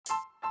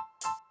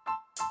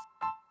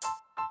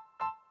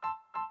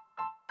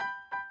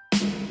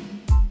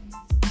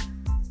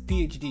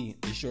PhD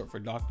is short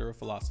for Doctor of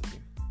Philosophy.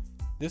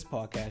 This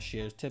podcast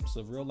shares tips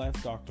of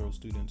real-life doctoral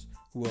students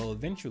who will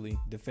eventually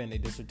defend a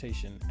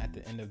dissertation at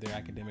the end of their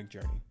academic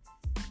journey.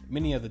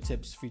 Many of the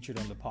tips featured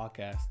on the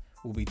podcast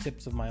will be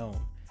tips of my own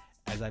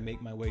as I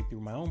make my way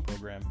through my own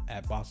program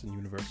at Boston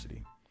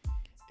University.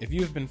 If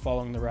you have been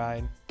following the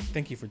ride,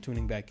 thank you for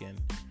tuning back in.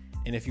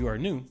 And if you are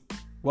new,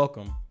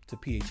 welcome to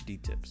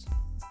PhD Tips.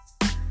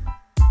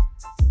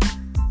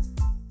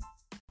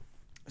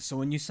 So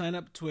when you sign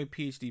up to a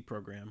PhD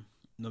program,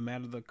 no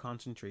matter the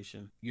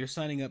concentration, you're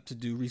signing up to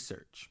do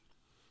research.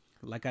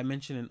 Like I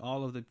mentioned in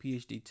all of the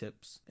PhD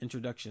tips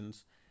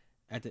introductions,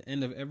 at the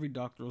end of every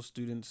doctoral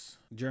student's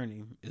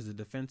journey is the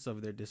defense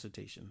of their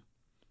dissertation.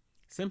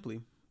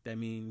 Simply, that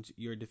means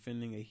you're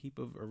defending a heap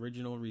of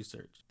original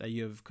research that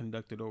you have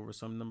conducted over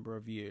some number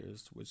of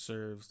years, which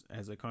serves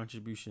as a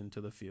contribution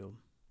to the field.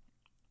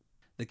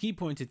 The key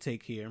point to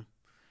take here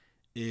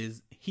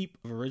is heap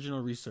of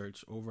original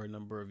research over a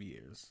number of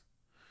years.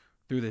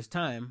 Through this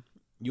time,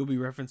 you'll be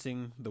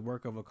referencing the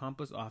work of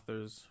accomplished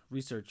authors,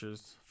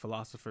 researchers,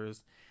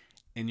 philosophers,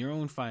 and your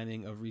own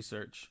finding of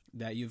research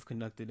that you've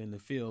conducted in the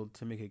field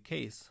to make a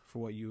case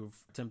for what you're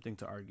attempting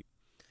to argue.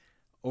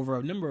 Over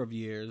a number of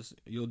years,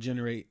 you'll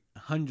generate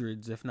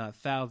hundreds, if not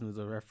thousands,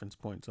 of reference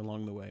points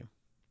along the way.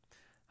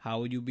 How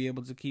will you be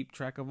able to keep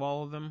track of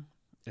all of them,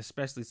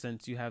 especially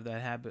since you have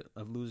that habit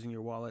of losing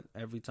your wallet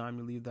every time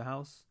you leave the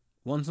house?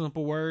 One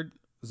simple word: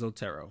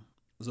 Zotero.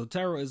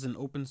 Zotero is an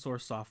open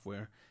source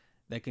software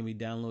that can be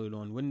downloaded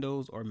on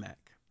Windows or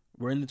Mac.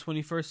 We're in the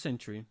 21st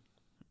century.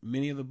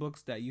 Many of the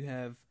books that you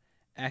have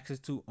access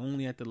to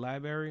only at the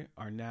library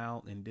are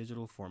now in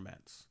digital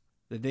formats.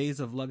 The days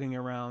of lugging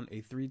around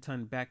a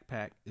 3-ton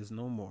backpack is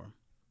no more.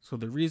 So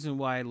the reason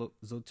why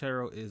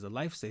Zotero is a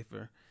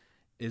lifesaver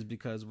is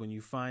because when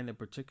you find a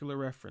particular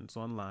reference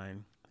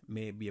online,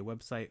 may it be a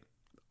website,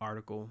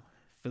 article,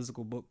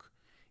 physical book,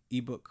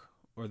 ebook,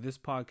 or this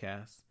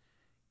podcast,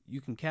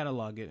 you can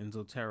catalog it in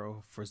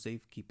Zotero for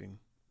safekeeping.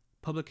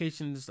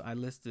 Publications I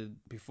listed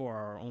before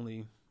are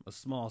only a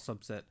small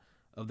subset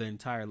of the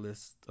entire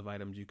list of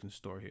items you can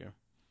store here.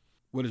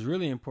 What is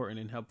really important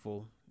and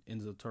helpful in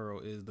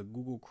Zotero is the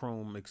Google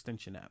Chrome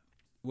extension app.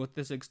 What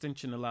this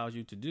extension allows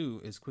you to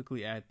do is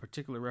quickly add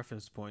particular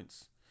reference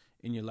points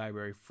in your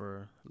library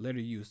for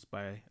later use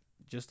by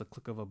just a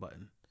click of a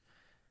button.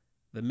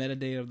 The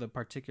metadata of the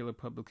particular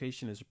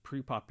publication is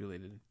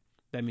pre-populated.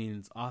 That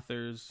means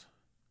authors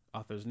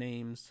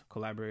names,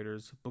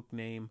 collaborators, book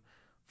name,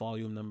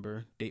 volume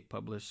number, date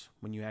published,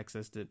 when you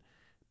accessed it,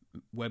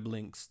 web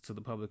links to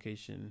the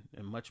publication,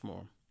 and much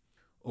more.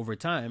 Over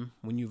time,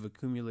 when you've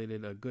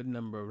accumulated a good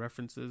number of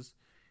references,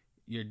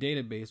 your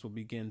database will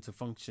begin to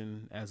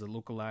function as a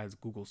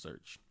localized Google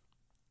search.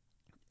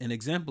 An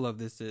example of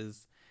this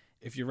is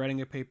if you're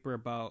writing a paper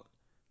about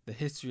the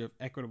history of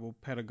equitable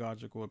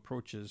pedagogical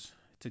approaches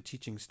to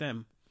teaching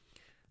STEM,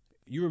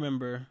 you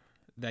remember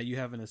that you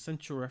have an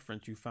essential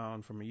reference you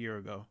found from a year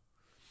ago.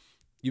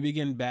 You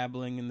begin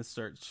babbling in the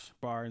search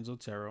bar in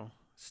Zotero,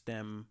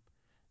 STEM,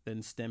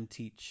 then STEM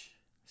teach,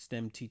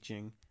 STEM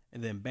teaching,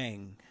 and then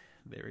bang,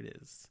 there it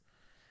is.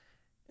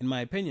 In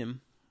my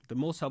opinion, the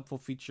most helpful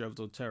feature of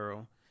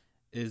Zotero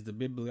is the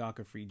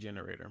bibliography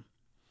generator.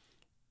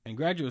 In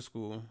graduate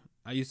school,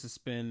 I used to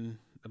spend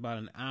about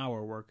an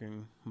hour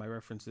working my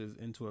references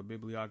into a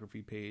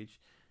bibliography page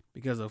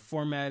because of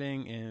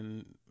formatting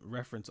and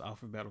reference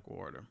alphabetical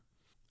order.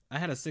 I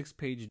had a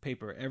 6-page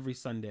paper every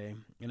Sunday,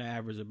 and I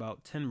averaged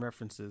about 10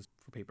 references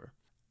per paper.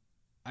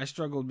 I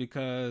struggled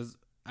because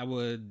I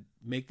would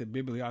make the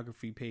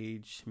bibliography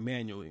page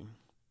manually.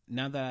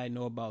 Now that I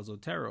know about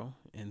Zotero,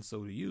 and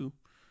so do you,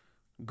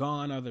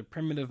 gone are the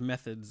primitive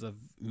methods of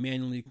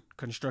manually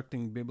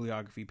constructing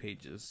bibliography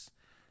pages,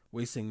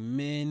 wasting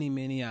many,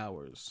 many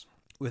hours.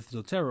 With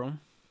Zotero,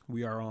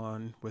 we are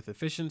on with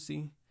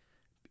efficiency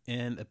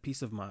and a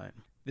peace of mind.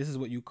 This is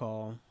what you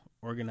call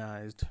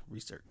organized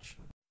research.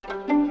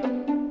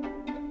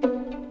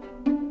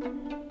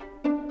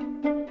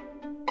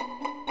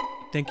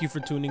 Thank you for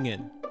tuning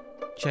in.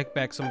 Check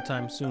back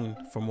sometime soon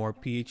for more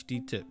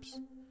PhD tips.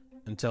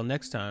 Until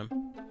next time,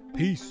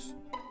 peace.